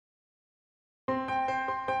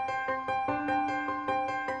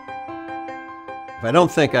I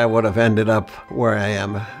don't think I would have ended up where I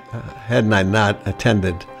am hadn't I not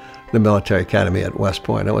attended the military academy at West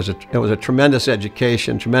Point. It was a tremendous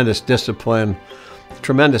education, tremendous discipline,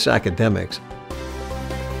 tremendous academics.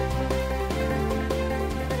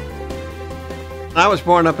 I was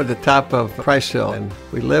born up at the top of Price Hill, and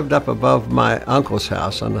we lived up above my uncle's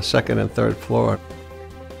house on the second and third floor.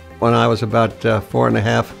 When I was about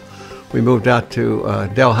 4.5, we moved out to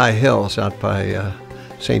Delhi Hills out by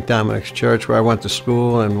St. Dominic's Church, where I went to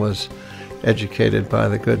school and was educated by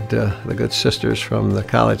the good sisters from the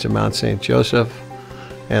College of Mount St. Joseph.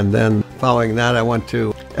 And then following that, I went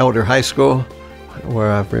to Elder High School,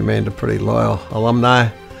 where I've remained a pretty loyal alumni.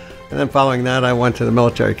 And then following that, I went to the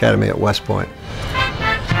military academy at West Point.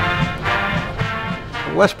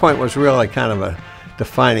 West Point was really kind of a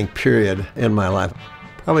defining period in my life.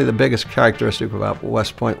 Probably the biggest characteristic about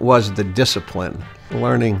West Point was the discipline.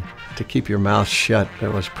 Learning to keep your mouth shut.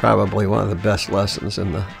 It was probably one of the best lessons,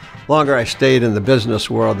 and the longer I stayed in the business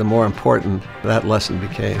world, the more important that lesson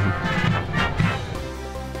became.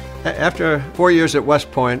 After 4 years at West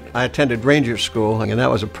Point, I attended Ranger School, and that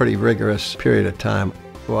was a pretty rigorous period of time.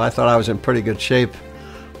 Well, I thought I was in pretty good shape.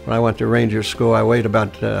 When I went to Ranger School, I weighed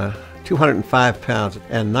about 205 pounds,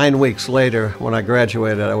 and 9 weeks later, when I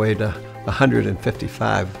graduated, I weighed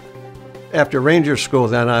 155. After Ranger School,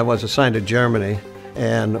 then, I was assigned to Germany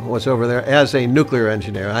and was over there as a nuclear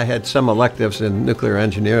engineer. I had some electives in nuclear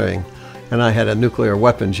engineering, and I had a nuclear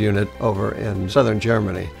weapons unit over in southern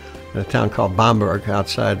Germany, in a town called Bamberg,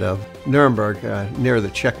 outside of Nuremberg, near the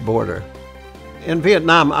Czech border. In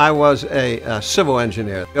Vietnam, I was a civil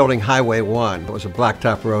engineer, building Highway 1. It was a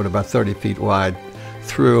blacktop road about 30 feet wide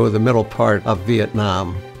through the middle part of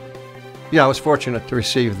Vietnam. Yeah, I was fortunate to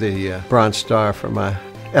receive the Bronze Star for my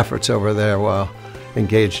efforts over there while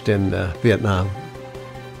engaged in Vietnam.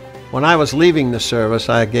 When I was leaving the service,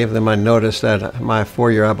 I gave them my notice that my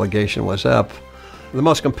 4-year obligation was up. The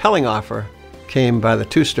most compelling offer came by the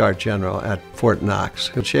 2-star general at Fort Knox.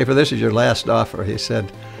 Schaefer, this is your last offer. He said,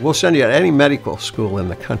 we'll send you to any medical school in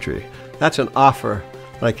the country. That's an offer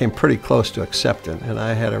that I came pretty close to accepting, and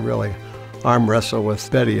I had a really arm wrestle with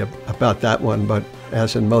Betty about that one, but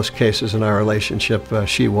as in most cases in our relationship,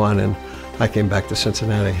 she won and I came back to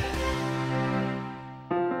Cincinnati.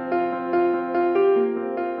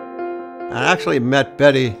 I actually met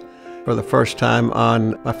Betty for the first time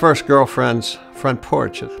on my first girlfriend's front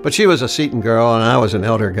porch. But she was a Seton girl and I was an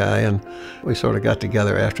Elder guy, and we sort of got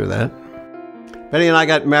together after that. Betty and I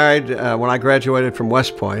got married when I graduated from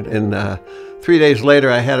West Point, and 3 days later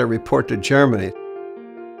I had a report to Germany.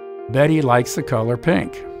 Betty likes the color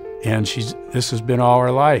pink, and this has been all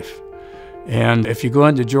her life. And if you go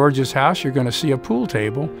into George's house, you're going to see a pool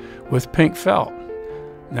table with pink felt.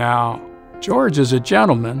 Now, George is a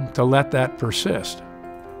gentleman to let that persist.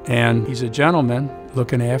 And he's a gentleman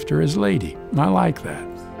looking after his lady. I like that.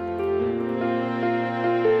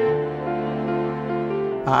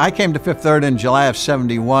 I came to Fifth Third in July of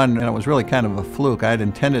 '71, and it was really kind of a fluke. I had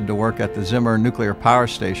intended to work at the Zimmer nuclear power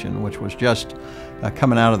station, which was just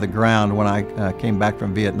coming out of the ground when I came back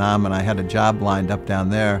from Vietnam, and I had a job lined up down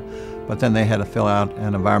there. But then they had to fill out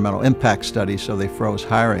an environmental impact study, so they froze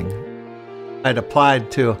hiring. I'd applied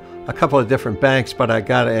to a couple of different banks, but I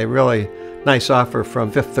got a really nice offer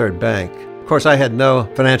from Fifth Third Bank. Of course, I had no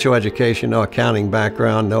financial education, no accounting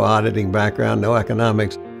background, no auditing background, no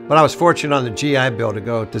economics. But I was fortunate on the GI Bill to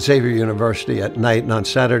go to Xavier University at night and on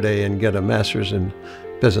Saturday and get a master's in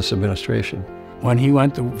business administration. When he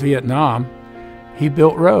went to Vietnam, he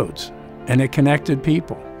built roads, and it connected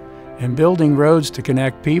people. And building roads to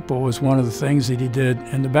connect people was one of the things that he did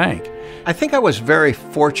in the bank. I think I was very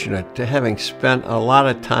fortunate to having spent a lot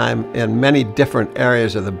of time in many different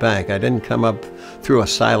areas of the bank. I didn't come up through a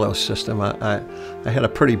silo system. I had a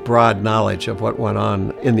pretty broad knowledge of what went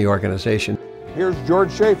on in the organization. Here's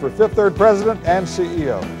George Schaefer, Fifth Third President and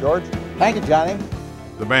CEO. George? Thank you, Johnny.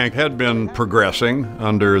 The bank had been progressing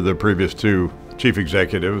under the previous two chief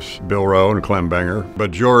executives, Bill Rowe and Clem Benger, but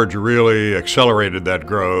George really accelerated that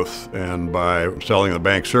growth, and by selling the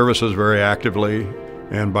bank services very actively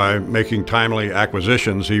and by making timely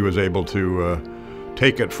acquisitions, he was able to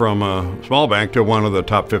take it from a small bank to one of the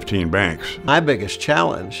top 15 banks. My biggest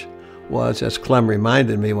challenge was, as Clem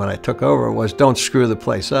reminded me when I took over, was don't screw the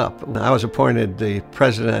place up. I was appointed the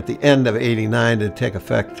president at the end of '89 to take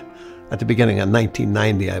effect at the beginning of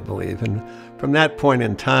 1990, I believe. And from that point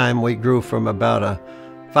in time, we grew from about a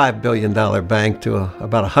 $5 billion bank to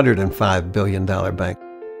about a $105 billion bank.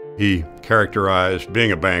 He characterized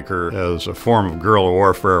being a banker as a form of guerrilla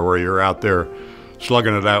warfare where you're out there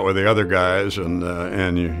slugging it out with the other guys,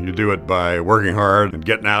 and you do it by working hard and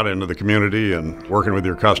getting out into the community and working with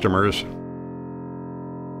your customers.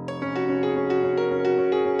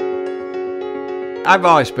 I've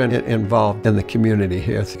always been involved in the community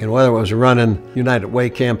here, and whether it was running United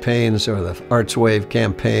Way campaigns or the Arts Wave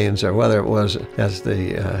campaigns, or whether it was as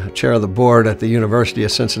the chair of the board at the University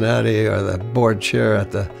of Cincinnati or the board chair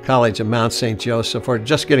at the College of Mount St. Joseph, or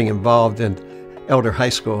just getting involved in Elder High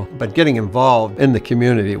School. But getting involved in the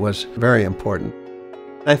community was very important.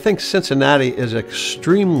 I think Cincinnati is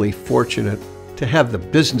extremely fortunate to have the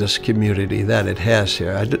business community that it has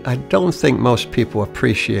here. I don't think most people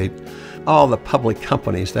appreciate all the public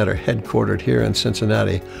companies that are headquartered here in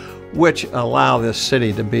Cincinnati, which allow this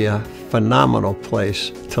city to be a phenomenal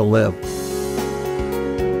place to live.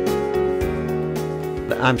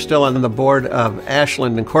 I'm still on the board of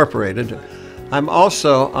Ashland Incorporated. I'm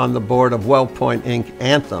also on the board of WellPoint Inc.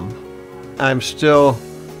 Anthem. I'm still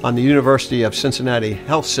on the University of Cincinnati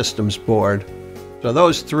Health Systems Board. So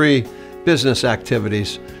those three business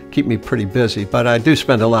activities keep me pretty busy, but I do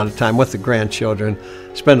spend a lot of time with the grandchildren,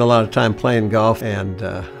 spend a lot of time playing golf, and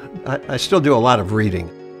I still do a lot of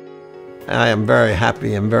reading. I am very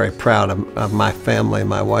happy and very proud of my family,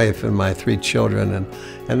 my wife and my 3 children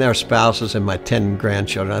and their spouses and my 10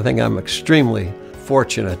 grandchildren. I think I'm extremely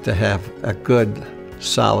fortunate to have a good,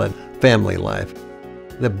 solid family life.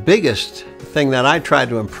 The biggest thing that I try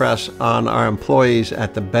to impress on our employees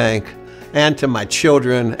at the bank and to my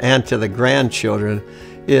children and to the grandchildren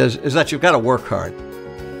is that you've got to work hard.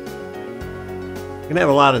 You can have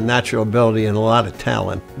a lot of natural ability and a lot of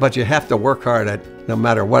talent, but you have to work hard at no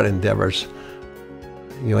matter what endeavors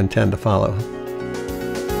you intend to follow.